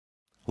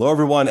Hello,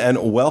 everyone,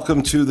 and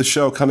welcome to the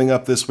show. Coming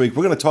up this week,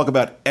 we're going to talk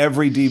about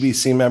every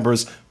DBC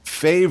member's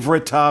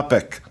favorite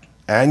topic,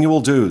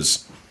 annual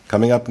dues.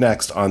 Coming up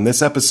next on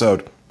this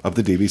episode of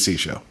The DBC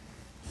Show.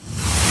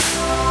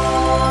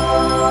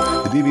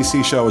 The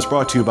DBC Show is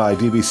brought to you by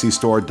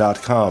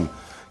DBCStore.com.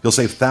 You'll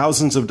save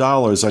thousands of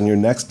dollars on your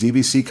next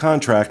DBC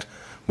contract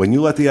when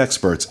you let the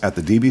experts at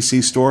the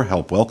DBC Store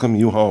help welcome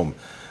you home.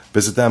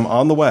 Visit them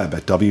on the web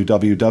at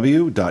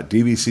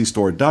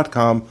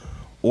www.dbcstore.com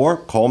or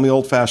call me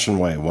old-fashioned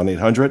way,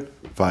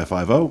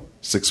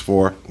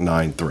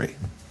 1-800-550-6493.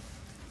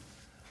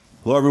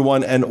 Hello,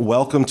 everyone, and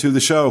welcome to the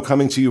show.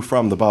 Coming to you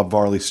from the Bob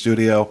Varley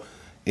Studio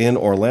in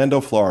Orlando,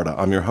 Florida.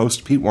 I'm your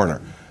host, Pete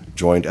Werner,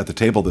 joined at the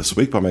table this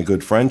week by my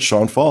good friend,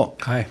 Sean Falk.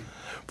 Hi.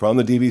 From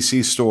the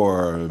DBC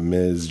Store,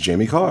 Ms.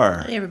 Jamie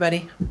Carr. Hey,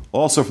 everybody.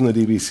 Also from the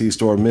DBC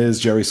Store, Ms.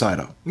 Jerry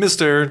Saito.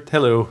 Mr.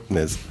 Hello.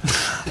 Ms.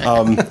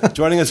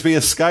 Joining us via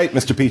Skype,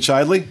 Mr. Pete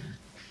Shidley.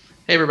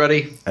 Hey,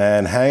 everybody.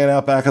 And hanging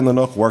out back in the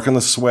nook, working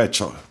the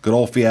switch. Good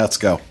old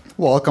Fiasco.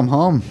 Welcome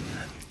home.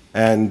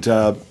 And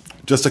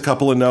just a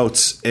couple of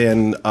notes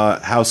in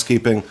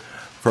housekeeping.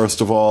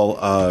 First of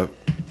all,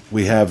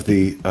 we have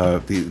the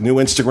new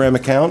Instagram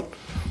account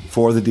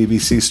for the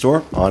DBC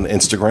Store on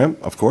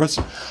Instagram, of course.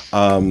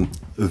 The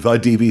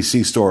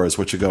DBC Store is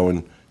what you go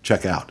and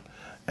check out.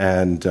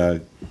 And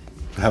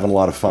having a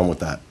lot of fun with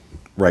that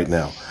right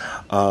now.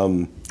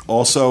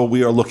 Also,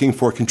 we are looking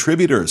for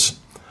contributors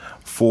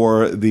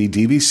for the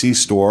DBC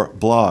Store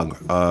blog,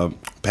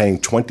 paying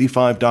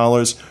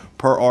 $25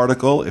 per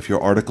article if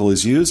your article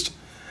is used.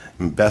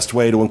 Best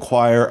way to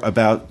inquire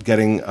about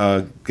getting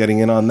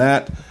in on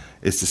that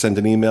is to send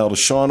an email to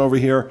Sean over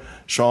here,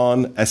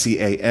 Sean,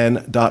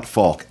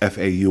 SEAN.Falk,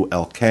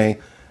 FAULK,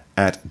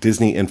 at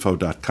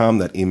DisneyInfo.com.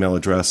 That email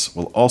address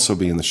will also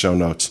be in the show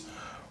notes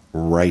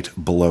right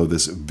below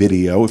this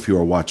video if you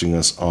are watching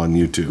us on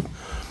YouTube.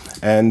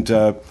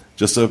 And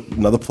just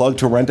another plug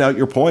to rent out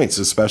your points,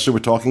 especially we're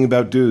talking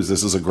about dues.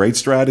 This is a great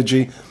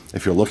strategy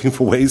if you're looking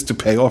for ways to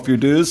pay off your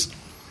dues.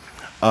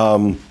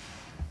 And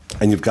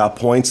you've got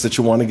points that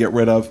you want to get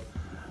rid of.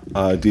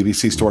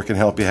 DBC Store can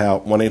help you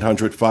out.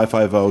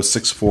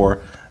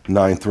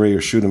 1-800-550-6493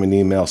 or shoot them an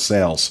email,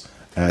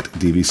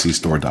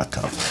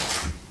 sales@dbcstore.com.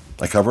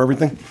 I cover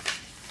everything?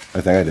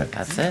 I think I did.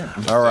 That's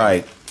it. All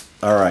right.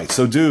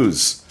 So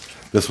dues.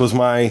 This was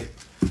my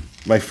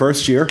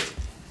first year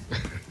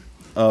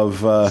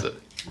of...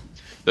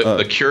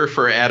 The cure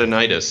for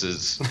adenitis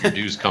is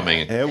dues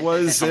coming. It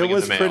was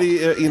pretty,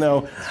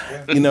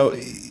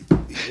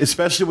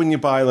 especially when you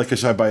buy, like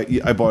I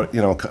bought,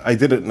 I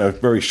did it in a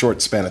very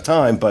short span of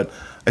time, but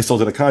I still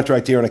did a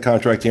contract here and a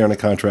contract here and a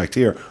contract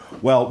here.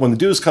 Well, when the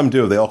dues come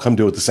due, they all come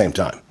due at the same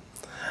time.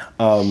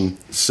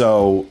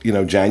 So,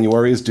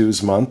 January is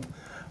dues month.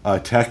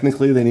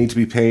 Technically, they need to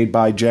be paid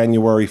by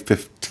January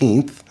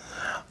 15th,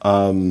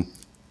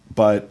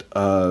 but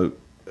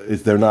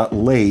they're not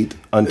late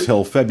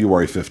until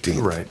February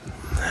 15th. Right.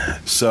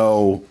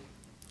 So,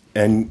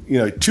 and,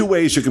 two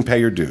ways you can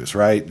pay your dues,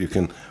 right? You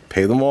can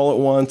pay them all at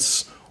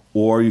once,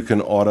 or you can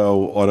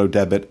auto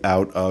debit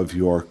out of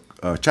your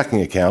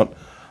checking account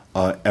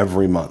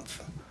every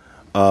month.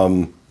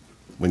 When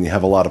you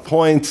have a lot of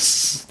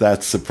points,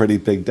 that's a pretty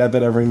big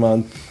debit every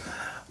month,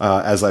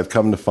 as I've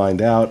come to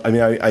find out. I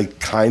mean, I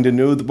kind of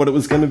knew what it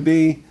was going to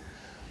be,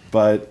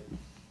 but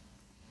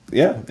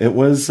yeah, it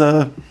was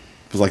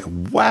like,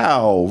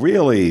 wow,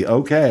 really?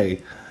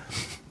 Okay.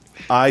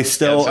 I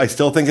still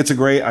think it's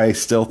I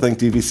still think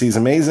DBC is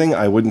amazing.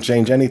 I wouldn't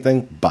change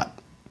anything, but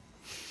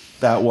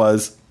that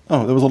was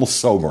a little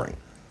sobering.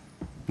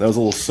 That's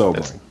what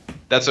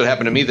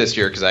happened to me this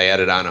year because I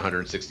added on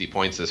 160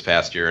 points this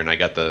past year, and I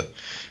got the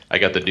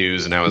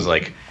dues, and I was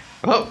like,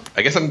 oh,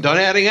 I guess I'm done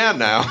adding on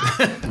now.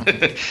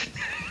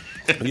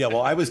 Yeah,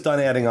 well, I was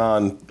done adding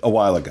on a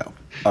while ago,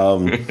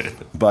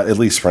 but at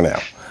least for now.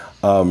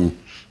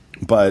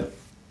 But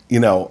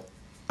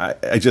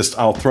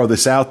I'll throw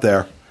this out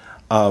there.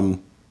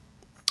 Mom's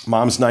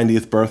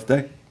 90th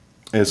birthday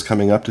is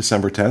coming up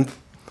December 10th.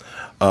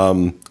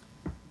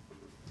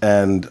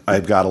 And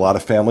I've got a lot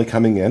of family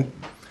coming in,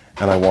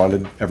 and I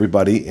wanted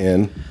everybody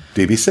in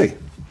DBC.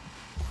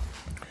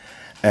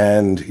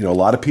 And, a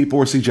lot of people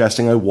were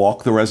suggesting I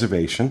walk the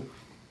reservation,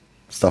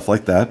 stuff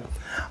like that.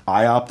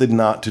 I opted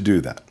not to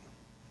do that.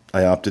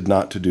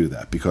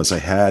 Because I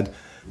had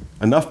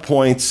enough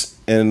points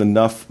and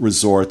enough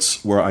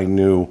resorts where I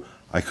knew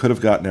I could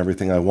have gotten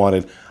everything I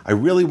wanted. I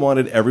really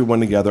wanted everyone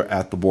together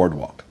at the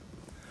boardwalk.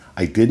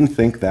 I didn't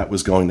think that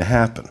was going to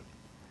happen.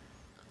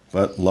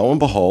 But lo and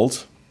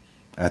behold,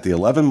 at the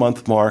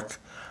 11-month mark,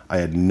 I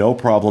had no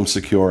problem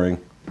securing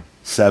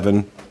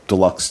 7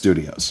 deluxe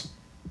studios.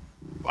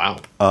 Wow.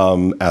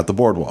 At the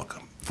boardwalk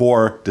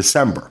for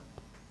December.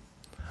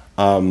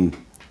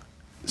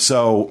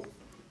 So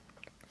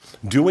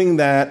doing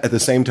that at the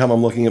same time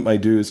I'm looking at my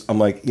dues, I'm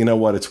like, you know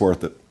what? It's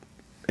worth it.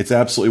 It's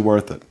absolutely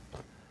worth it.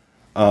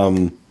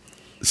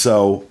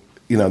 So,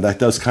 that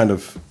does kind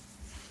of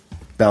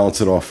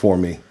balance it off for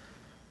me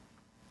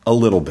a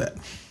little bit.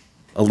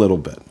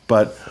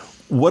 But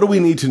what do we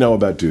need to know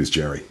about dues,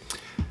 Jerry?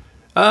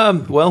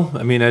 Well,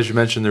 I mean, as you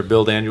mentioned, they're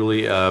billed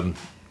annually.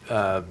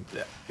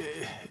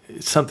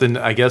 Something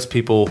I guess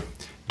people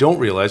don't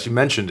realize, you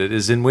mentioned it,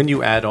 is when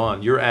you add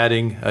on, you're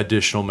adding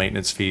additional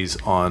maintenance fees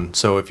on.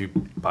 So if you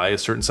buy a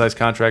certain size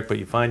contract, but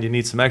you find you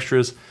need some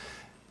extras,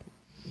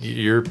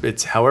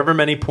 it's however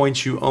many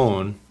points you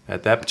own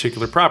at that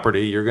particular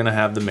property, you're going to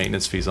have the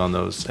maintenance fees on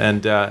those.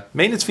 And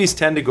maintenance fees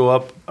tend to go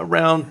up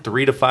around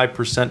 3 to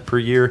 5% per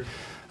year.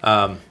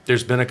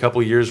 There's been a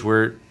couple years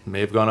where it may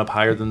have gone up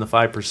higher than the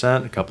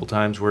 5%, a couple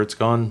times where it's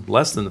gone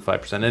less than the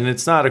 5%. And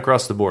it's not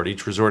across the board.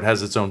 Each resort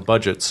has its own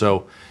budget,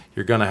 so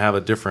you're going to have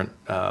a different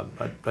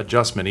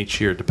adjustment each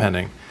year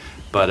depending.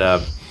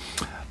 But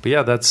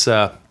yeah, that's,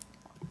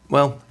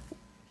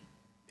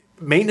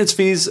 maintenance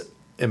fees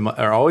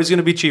are always going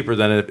to be cheaper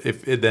than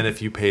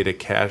if you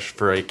paid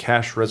for a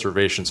cash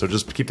reservation. So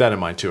just keep that in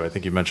mind too. I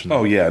think you mentioned that.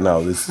 Oh yeah, no.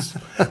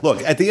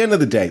 Look, at the end of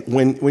the day,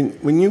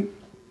 when you,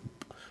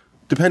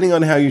 depending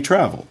on how you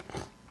travel,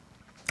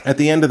 at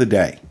the end of the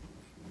day,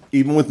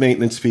 even with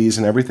maintenance fees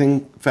and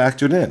everything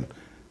factored in,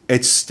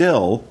 it's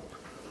still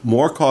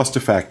more cost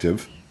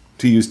effective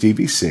to use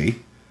DVC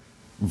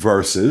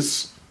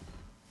versus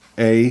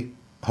a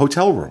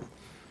hotel room.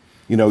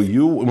 You know,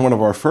 in one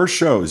of our first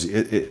shows,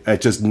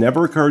 it just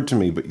never occurred to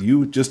me, but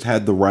you just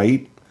had the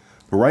right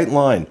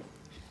line.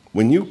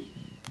 When you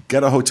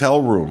get a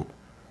hotel room,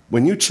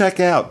 when you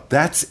check out,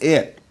 that's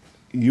it.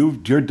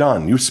 You're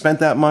done. You've spent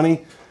that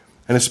money,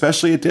 and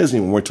especially at Disney,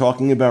 when we're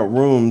talking about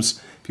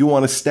rooms, if you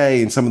want to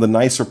stay in some of the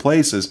nicer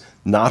places,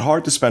 not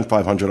hard to spend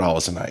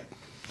 $500 a night.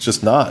 It's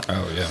just not.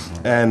 Oh, yeah.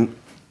 And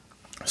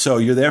so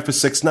you're there for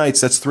 6 nights.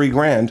 That's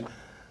 $3,000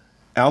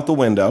 out the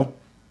window,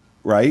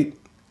 right?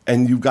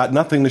 And you've got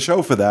nothing to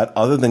show for that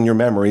other than your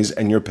memories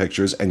and your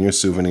pictures and your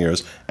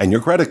souvenirs and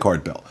your credit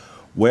card bill.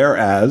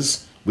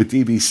 Whereas with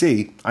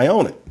DVC, I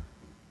own it.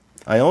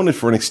 I own it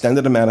for an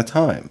extended amount of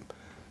time.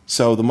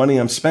 So the money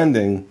I'm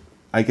spending,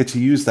 I get to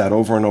use that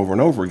over and over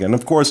and over again.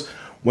 Of course,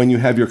 when you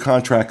have your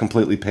contract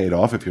completely paid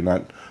off, if you're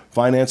not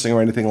financing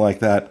or anything like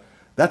that,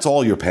 that's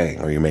all you're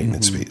paying are your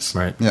maintenance fees.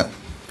 Right. Yeah.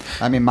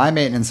 I mean, my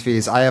maintenance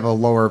fees, I have a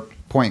lower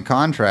point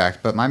contract,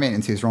 but my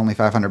maintenance fees are only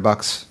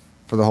 $500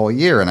 for the whole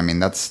year. And I mean,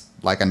 that's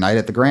like a night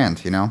at the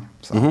Grand, you know?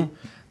 So.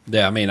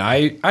 Yeah, I mean,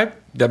 I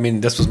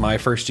mean, this was my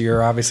first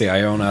year. Obviously,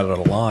 I own out at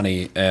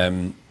Aulani,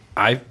 and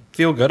I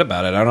feel good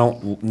about it. I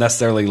don't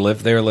necessarily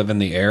live in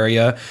the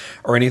area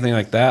or anything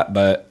like that,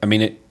 but I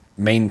mean, it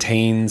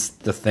maintains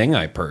the thing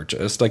I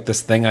purchased, like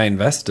this thing I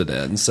invested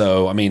in.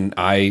 So, I mean,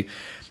 I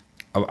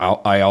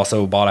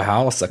also bought a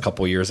house a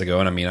couple years ago,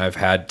 and I mean, I've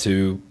had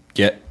to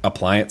get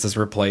appliances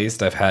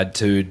replaced. I've had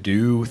to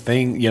do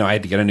I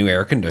had to get a new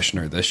air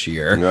conditioner this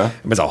year. Yeah.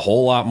 It was a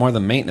whole lot more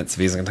than maintenance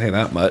fees, I can tell you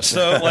that much.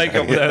 So like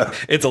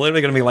it's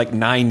literally going to be like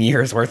 9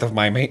 years worth of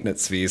my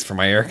maintenance fees for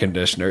my air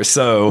conditioner.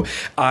 So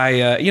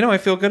I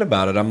feel good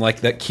about it. I'm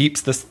like, that keeps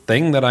this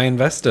thing that I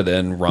invested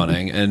in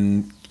running,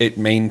 and it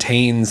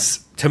maintain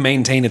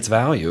its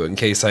value in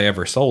case I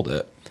ever sold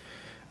it. I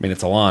mean,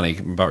 it's Aulani,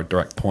 about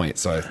direct point,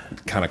 so I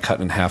kind of cut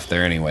in half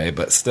there anyway,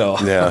 but still.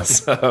 Yeah.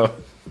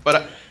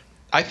 But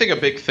I think a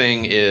big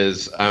thing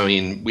is, I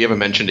mean, we haven't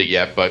mentioned it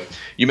yet, but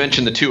you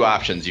mentioned the 2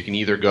 options. You can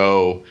either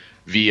go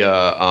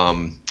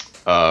via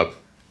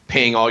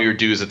paying all your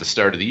dues at the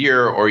start of the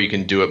year, or you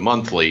can do it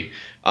monthly.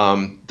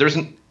 There's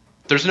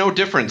no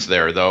difference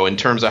there, though, in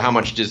terms of how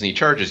much Disney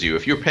charges you.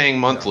 If you're paying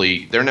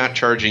monthly, they're not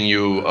charging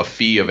you a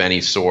fee of any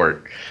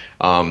sort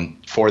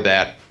for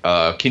that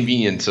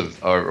convenience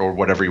of, or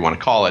whatever you want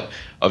to call it,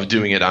 of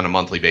doing it on a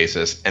monthly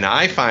basis. And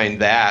I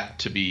find that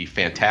to be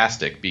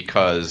fantastic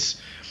because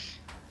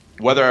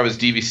whether I was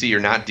DVC or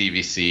not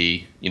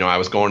DVC, I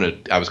was going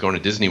to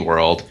Disney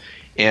World,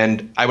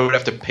 and I would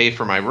have to pay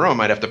for my room.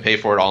 I'd have to pay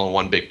for it all in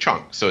one big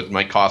chunk. So it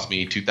might cost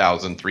me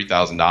 $2,000,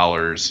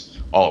 $3,000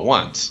 all at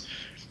once.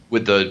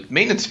 With the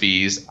maintenance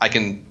fees, I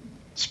can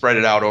spread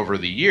it out over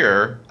the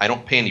year. I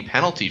don't pay any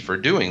penalty for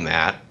doing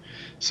that.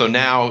 So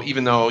now,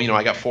 even though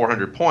I got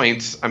 400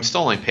 points, I'm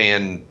still only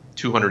paying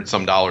 $200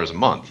 some a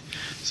month.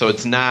 So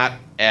it's not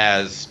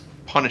as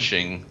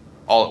punishing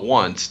all at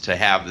once to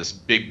have this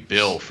big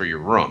bill for your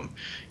room.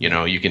 You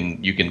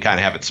can kind of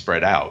have it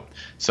spread out.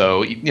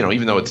 So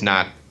even though it's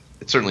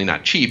certainly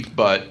not cheap,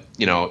 but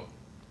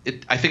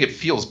I think it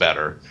feels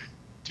better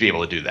to be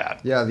able to do that.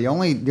 Yeah, the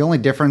only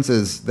difference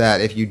is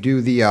that if you do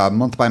the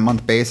month by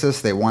month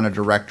basis, they want a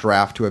direct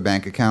draft to a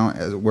bank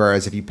account,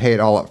 whereas if you pay it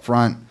all up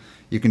front,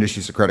 you can just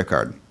use a credit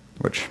card,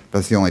 which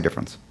that's the only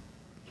difference.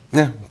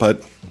 Yeah,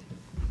 but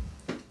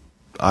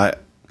I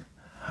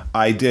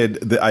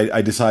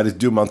decided to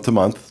do month to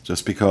month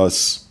just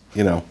because,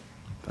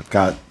 I've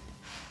got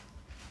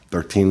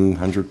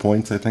 1,300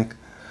 points, I think.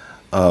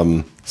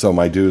 So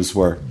my dues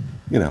were,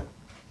 wasn't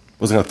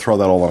going to throw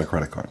that all on a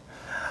credit card.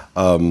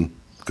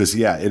 Because,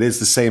 it is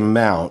the same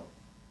amount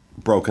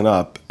broken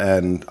up,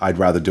 and I'd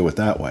rather do it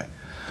that way.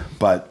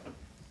 But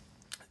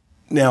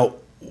now,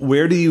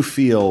 where do you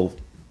feel?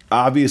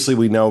 Obviously,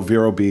 we know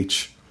Vero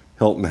Beach,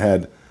 Hilton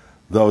Head,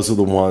 those are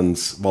the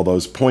ones,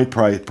 those point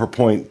price per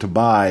point to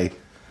buy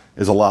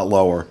is a lot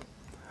lower.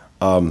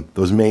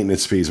 Those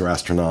maintenance fees are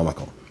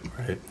astronomical.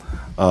 Right.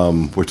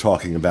 We're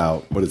talking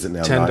about, what is it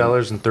now?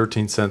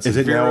 $10.13. Is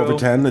it now over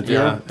 10 at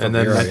Yeah, Vero? and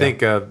then Vero, I yeah. think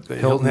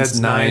Hilton Head's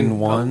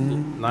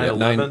 9.1,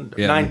 9.11,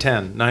 yeah.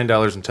 9.10,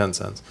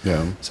 $9.10.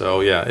 Yeah.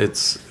 So yeah,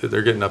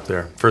 they're getting up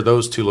there for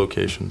those two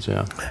locations.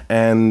 Yeah.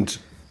 And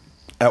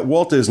at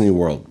Walt Disney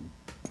World,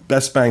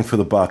 best bang for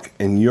the buck,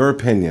 in your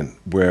opinion,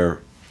 when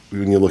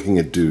you're looking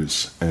at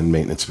dues and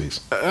maintenance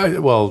fees?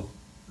 Well,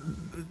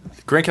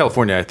 Grand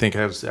California, I think,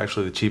 has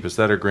actually the cheapest.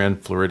 That or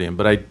Grand Floridian,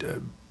 but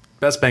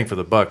best bang for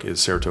the buck is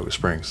Saratoga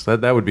Springs.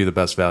 That would be the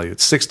best value.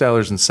 It's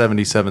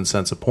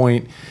 $6.77 a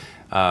point.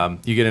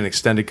 You get an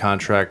extended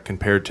contract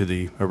compared to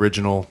the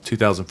original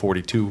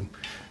 2042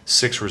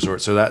 six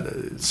resort. So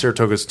that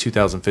Saratoga's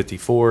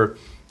 2054.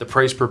 The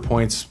price per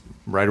point's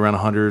right around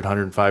 100,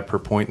 105 per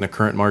point in the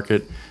current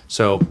market.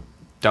 So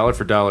dollar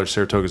for dollar,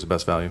 Saratoga's the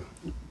best value.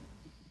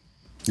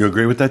 You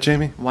agree with that,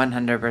 Jamie?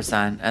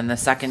 100%. And the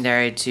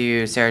secondary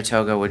to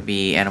Saratoga would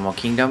be Animal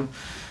Kingdom,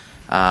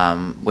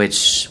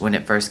 which when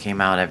it first came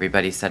out,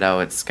 everybody said, oh,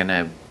 it's going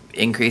to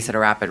increase at a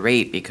rapid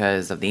rate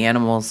because of the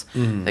animals,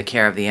 the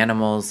care of the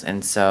animals.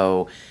 And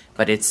so,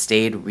 but it's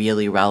stayed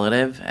really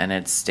relative and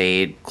it's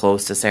stayed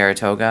close to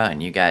Saratoga,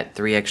 and you get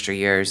 3 extra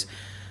years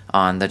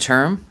on the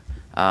term.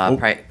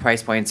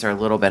 Price points are a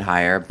little bit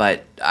higher,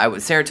 but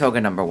Saratoga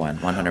number one,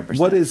 100%.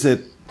 What is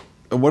it?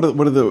 What are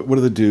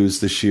the dues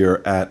this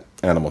year at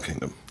Animal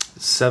Kingdom?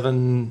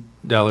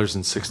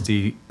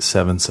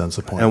 $7.67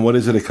 a point. And what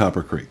is it at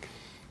Copper Creek?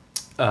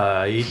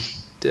 Let me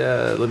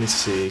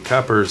see.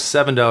 Copper's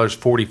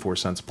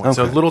 $7.44 a point.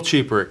 So a Okay. little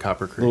cheaper at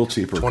Copper Creek. A little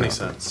cheaper at 20 Copper.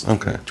 cents.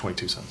 Okay.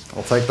 22 cents.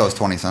 I'll take those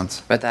 20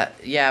 cents. But that,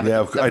 yeah.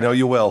 Yeah, But I know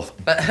you will.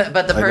 But the I know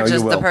you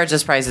purchase will.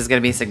 price is going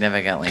to be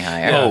significantly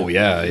higher. Oh,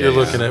 yeah. You're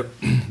looking at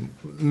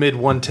mid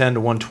 110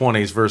 to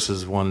 120s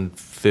versus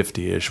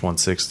 150-ish,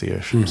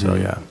 160-ish. So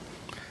yeah,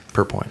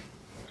 per point.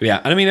 Yeah,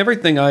 and I mean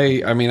everything.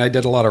 I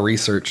did a lot of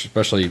research,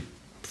 especially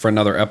for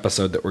another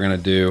episode that we're going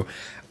to do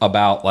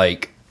about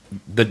like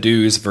the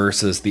dues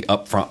versus the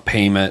upfront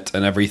payment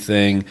and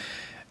everything.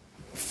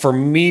 For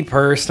me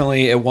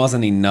personally, it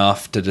wasn't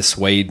enough to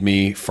dissuade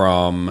me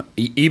from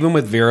even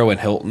with Vero and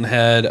Hilton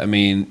Head. I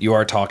mean, you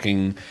are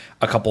talking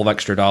a couple of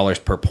extra dollars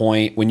per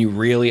point. When you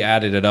really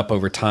added it up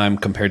over time,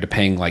 compared to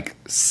paying like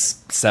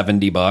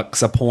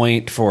 $70 a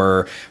point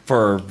for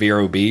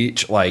Vero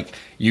Beach, like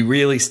you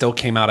really still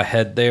came out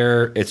ahead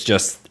there. It's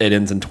just it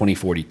ends in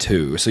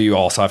 2042, so you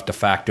also have to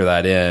factor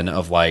that in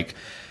of like,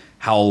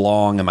 how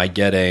long am I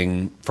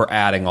getting for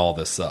adding all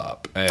this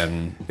up?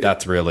 And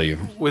that's really...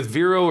 With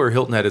Vero or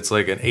Hilton Head, it's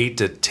like an 8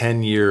 to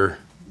 10 year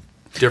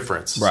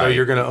difference. So Right.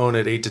 you're going to own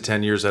it 8 to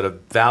 10 years at a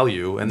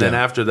value. And then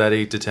Yeah. after that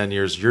 8 to 10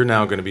 years, you're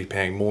now going to be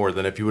paying more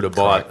than if you would have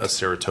bought a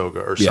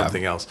Saratoga or Yeah.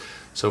 something else.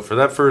 So for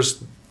that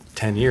first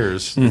 10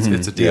 years,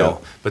 it's a deal.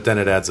 Yeah. But then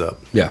it adds up.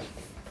 Yeah.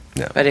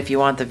 But if you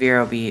want the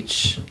Vero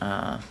Beach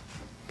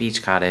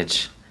beach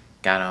cottage,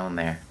 gotta own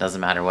there. Doesn't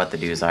matter what the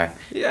dues are.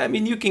 Yeah, I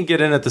mean, you can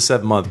get in at the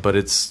 7 month, but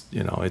it's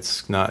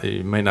not.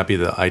 It might not be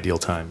the ideal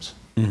times.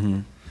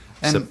 And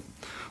So-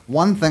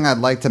 one thing I'd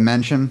like to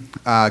mention,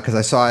 because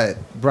I saw it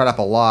brought up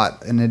a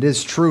lot, and it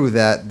is true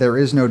that there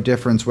is no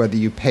difference whether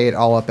you pay it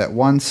all up at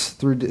once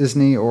through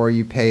Disney or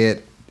you pay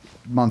it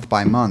month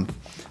by month.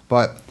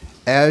 But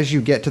as you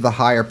get to the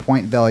higher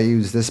point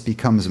values, this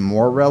becomes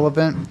more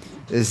relevant.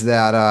 Is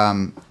that,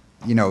 and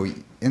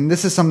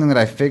this is something that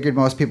I figured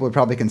most people would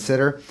probably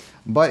consider.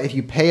 But if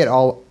you pay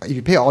all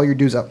your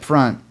dues up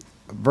front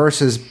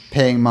versus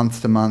paying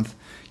month to month,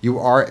 you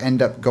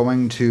end up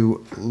going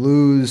to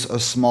lose a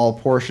small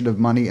portion of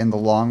money in the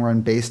long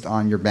run based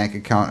on your bank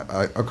account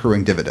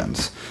accruing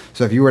dividends.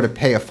 So if you were to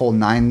pay a full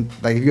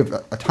if you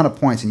have a ton of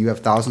points and you have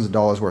thousands of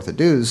dollars worth of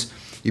dues,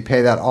 you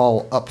pay that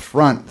all up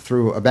front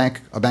through a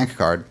bank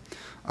card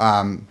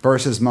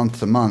versus month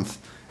to month,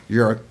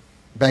 your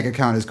bank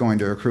account is going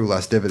to accrue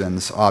less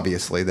dividends,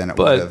 obviously, than it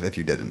would have if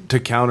you didn't. To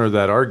counter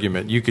that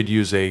argument, you could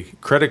use a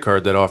credit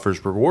card that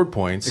offers reward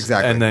points,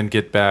 Exactly. and then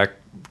get back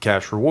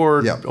cash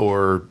reward Yep.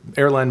 or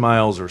airline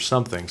miles or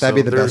something. That'd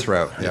be the best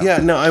route. Yeah,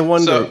 no, I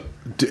wonder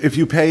So- if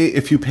you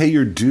pay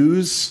your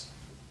dues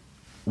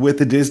with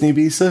the Disney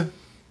Visa,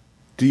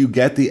 do you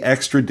get the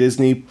extra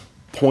Disney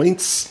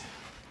points?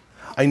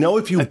 I know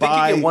if you I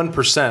buy think you get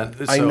 1%.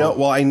 I know.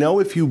 Well, I know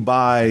if you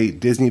buy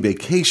Disney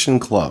Vacation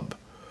Club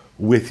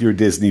with your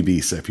Disney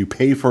Visa, if you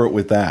pay for it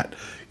with that,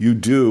 you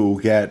do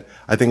get.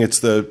 I think it's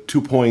the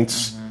 2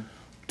 points,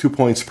 2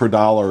 points per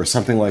dollar or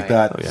something like Right.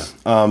 that.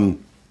 Oh, yeah.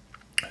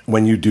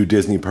 When you do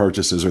Disney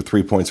purchases, or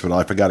 3 points per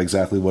dollar, I forgot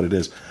exactly what it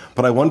is.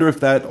 But I wonder if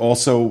that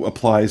also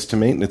applies to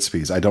maintenance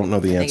fees. I don't know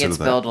the I answer think it's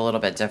to that. billed a little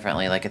bit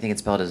differently. Like I think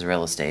it's billed as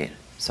real estate.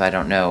 So I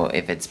don't know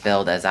if it's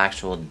billed as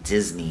actual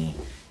Disney.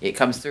 It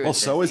comes through. Well, as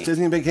so is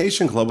Disney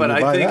Vacation Club. But when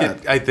you buy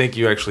that. I think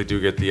you actually do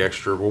get the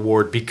extra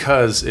reward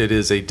because it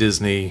is a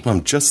Disney.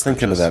 I'm just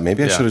thinking of that.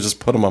 Maybe I Yeah. should have just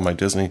put them on my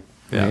Disney.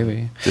 Yeah.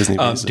 Maybe. Disney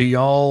Visa. Do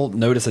y'all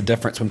notice a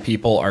difference when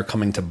people are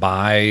coming to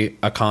buy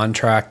a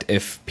contract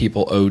if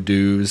people owe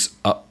dues?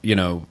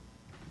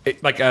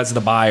 Like as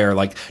the buyer,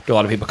 like do a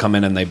lot of people come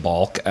in and they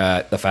balk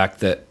at the fact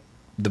that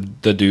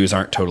the dues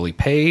aren't totally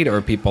paid, or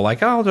are people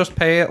like, oh, I'll just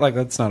pay it, like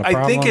that's not a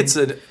problem? I think it's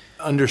an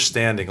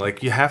understanding.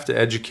 Like, you have to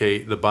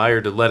educate the buyer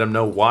to let them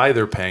know why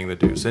they're paying the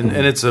dues, and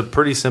it's a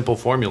pretty simple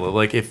formula.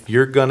 Like, if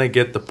you're gonna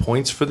get the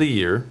points for the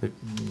year,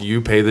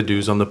 you pay the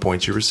dues on the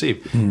points you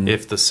receive.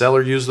 If the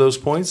seller used those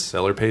points,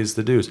 seller pays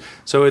the dues.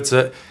 So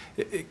it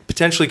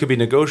potentially could be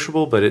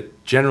negotiable, but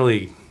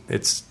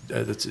it's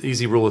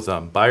easy rule of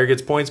thumb. Buyer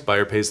gets points,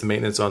 buyer pays the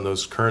maintenance on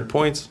those current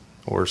points,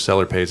 or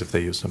seller pays if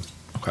they used them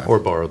or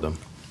borrowed them.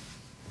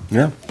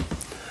 Yeah.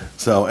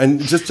 So, and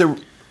just to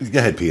go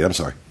ahead, Pete. I'm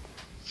sorry.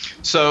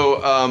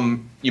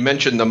 So you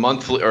mentioned the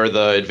monthly, or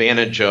the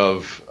advantage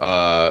of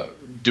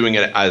doing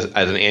it as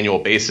an annual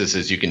basis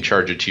is you can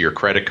charge it to your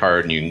credit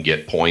card and you can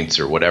get points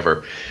or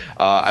whatever.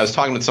 I was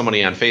talking with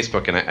somebody on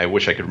Facebook, and I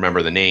wish I could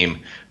remember the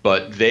name,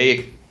 but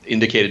they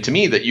indicated to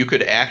me that you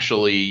could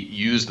actually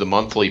use the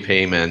monthly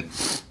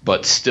payment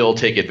but still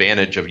take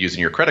advantage of using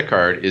your credit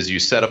card. Is you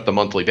set up the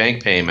monthly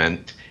bank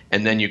payment,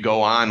 and then you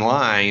go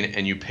online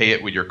and you pay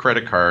it with your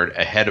credit card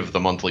ahead of the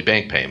monthly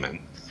bank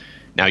payment.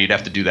 Now, you'd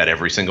have to do that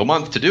every single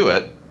month to do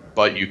it,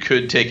 but you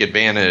could take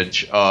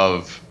advantage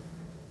of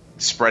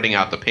spreading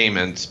out the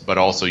payments but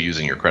also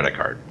using your credit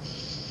card.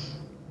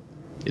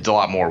 It's a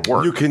lot more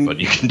work, but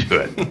you can do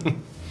it.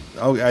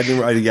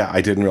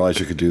 I didn't realize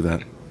you could do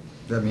that.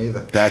 That me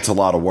either. That's a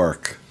lot of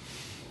work.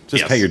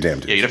 Just pay your damn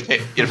dues. Yeah,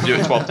 you'd have to do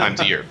it 12 times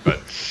a year. But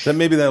then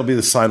maybe that'll be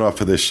the sign off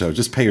for this show.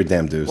 Just pay your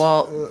damn dues.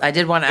 Well, I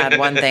did want to add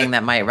one thing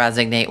that might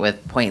resonate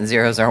with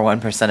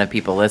 0.001% of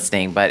people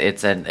listening, but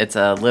it's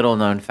a little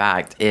known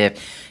fact.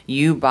 If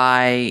you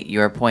buy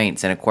your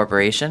points in a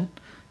corporation,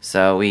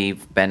 so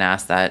we've been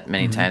asked that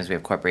many times. We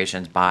have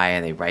corporations buy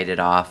and they write it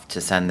off to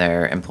send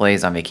their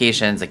employees on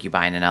vacations, like you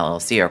buy in an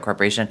LLC or a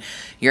corporation.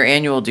 Your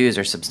annual dues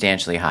are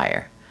substantially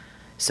higher.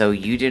 So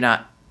you do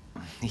not...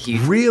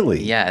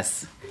 Really?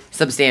 Yes.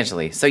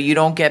 Substantially. So you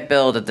don't get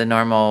billed at the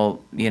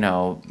normal,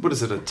 What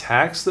is it, a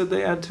tax that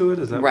they add to it?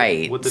 Is that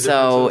right? What the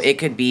So difference is? it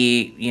could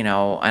be,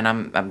 and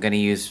I'm going to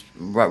use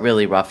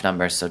really rough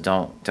numbers, so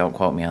don't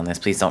quote me on this.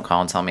 Please don't call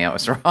and tell me I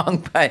was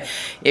wrong. But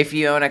if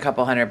you own a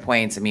couple hundred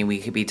points, I mean, we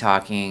could be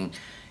talking,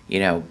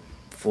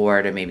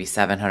 $400 to maybe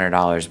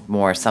 $700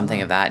 more,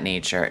 something of that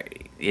nature.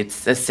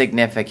 It's a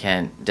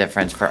significant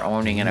difference for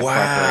owning in a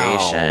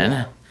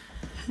corporation.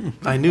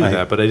 I knew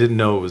that, but I didn't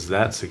know it was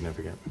that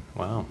significant.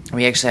 Wow.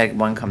 We actually had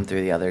one come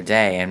through the other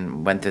day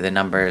and went through the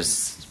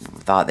numbers,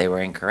 thought they were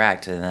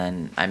incorrect, and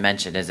then I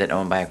mentioned, is it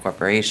owned by a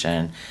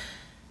corporation?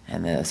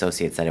 And the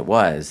associate said it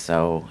was.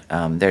 So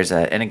and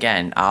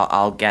again,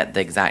 I'll get the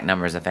exact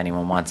numbers if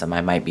anyone wants them.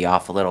 I might be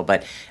off a little,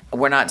 but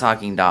we're not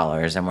talking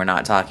dollars, and we're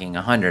not talking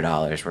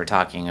 $100. We're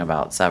talking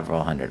about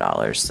several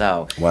 $100s.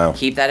 So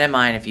keep that in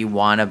mind. If you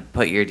want to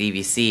put your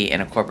DVC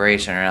in a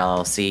corporation or an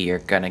LLC, you're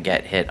going to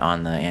get hit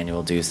on the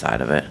annual due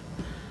side of it.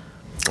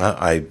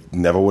 I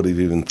never would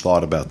have even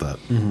thought about that.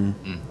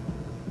 Mm-hmm.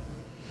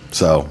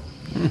 So,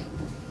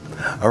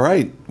 all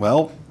right.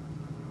 Well,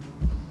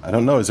 I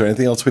don't know. Is there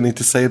anything else we need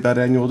to say about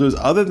annual dues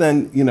other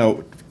than,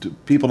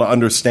 people to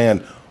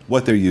understand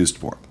what they're used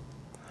for?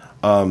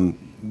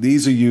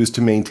 These are used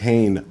to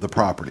maintain the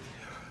property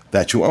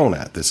that you own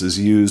at. This is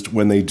used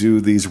when they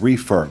do these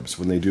refurbs,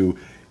 when they do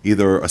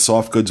either a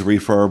soft goods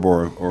refurb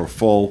or a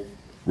full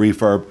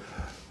refurb.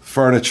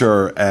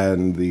 Furniture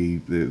and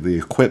the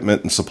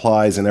equipment and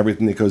supplies and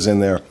everything that goes in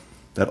there,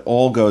 that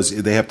all goes,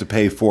 they have to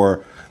pay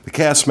for the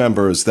cast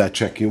members that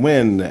check you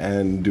in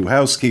and do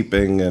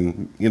housekeeping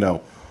and,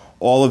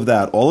 all of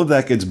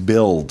that gets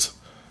billed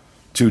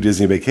to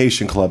Disney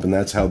Vacation Club, and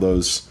that's how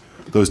those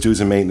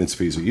dues and maintenance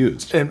fees are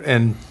used.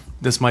 And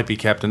this might be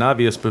Captain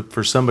Obvious, but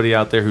for somebody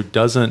out there who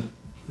doesn't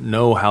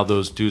know how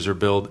those dues are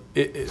billed,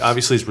 it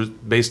obviously is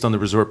based on the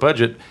resort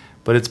budget,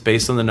 but it's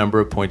based on the number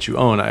of points you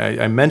own.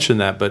 I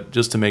mentioned that, but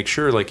just to make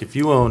sure, like if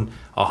you own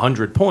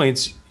 100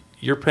 points,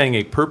 you're paying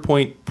a per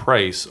point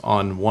price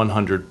on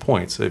 100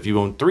 points. If you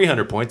own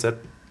 300 points, that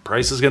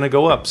price is going to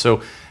go up.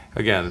 So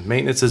again,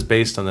 maintenance is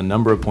based on the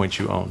number of points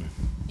you own.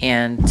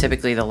 And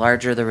typically the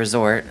larger the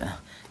resort,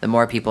 the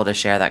more people to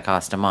share that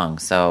cost among.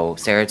 So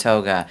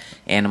Saratoga,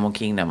 Animal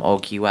Kingdom,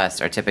 Old Key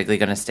West are typically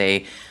going to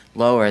stay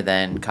lower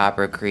than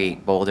Copper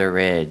Creek, Boulder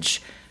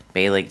Ridge,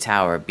 Bay Lake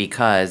Tower,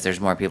 because there's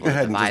more people to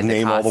divide the cost among.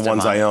 Name all the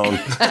ones I own.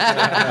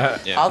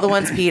 Yeah. All the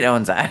ones Pete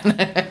owns at.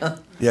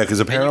 Yeah,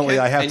 because apparently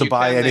I have to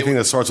buy anything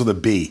that starts with a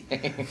B.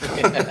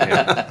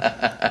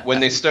 Yeah. When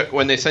they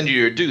send you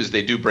your dues,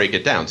 they do break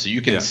it down, so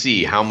you can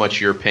see how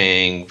much you're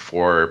paying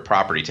for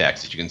property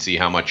taxes. You can see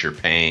how much you're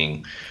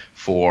paying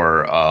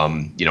for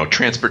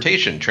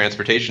transportation.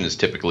 Transportation is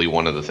typically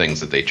one of the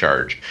things that they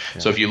charge. Yeah.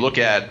 So if you look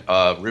at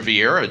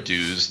Riviera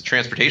dues,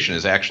 transportation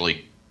is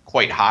actually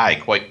quite high,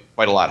 quite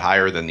a lot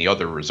higher than the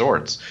other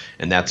resorts,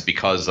 and that's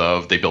because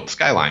they built the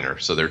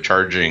Skyliner, so they're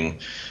charging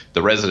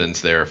the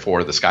residents there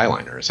for the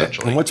Skyliner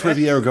essentially. And what's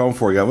Riviera going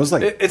for? Yeah, it's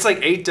like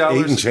 $8.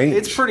 $8 and change.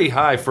 It's pretty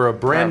high for a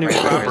brand new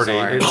property.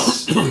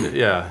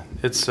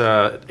 It's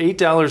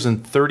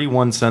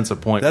 $8.31 a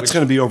point. That's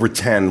going to be over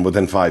 10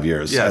 within 5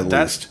 years. Yeah, at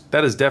least.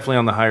 That is definitely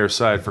on the higher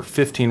side for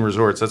 15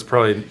 resorts. That's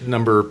probably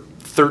number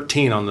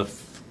 13 on the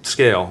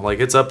scale. Like,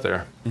 it's up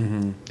there.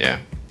 Yeah.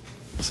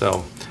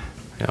 So,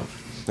 yeah.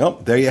 Well,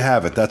 there you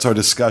have it. That's our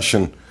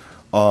discussion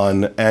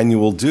on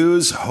annual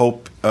dues.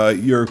 Hope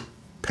you're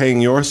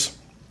paying yours.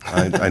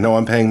 I know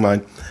I'm paying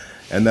mine.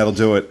 And that'll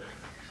do it.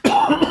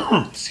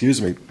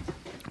 Excuse me.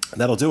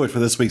 That'll do it for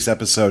this week's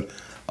episode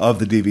of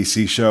the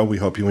DVC Show. We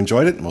hope you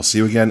enjoyed it, and we'll see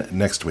you again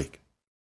next week.